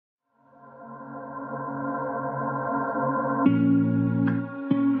What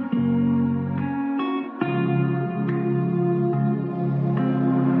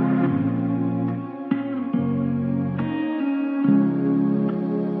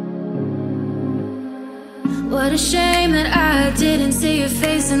a shame that I didn't see your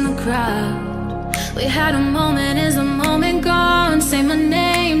face in the crowd. We had a moment, is a moment gone? Say my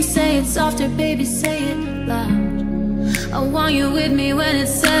name, say it softer, baby, say it loud. I want you with me when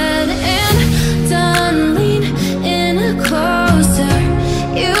it's said.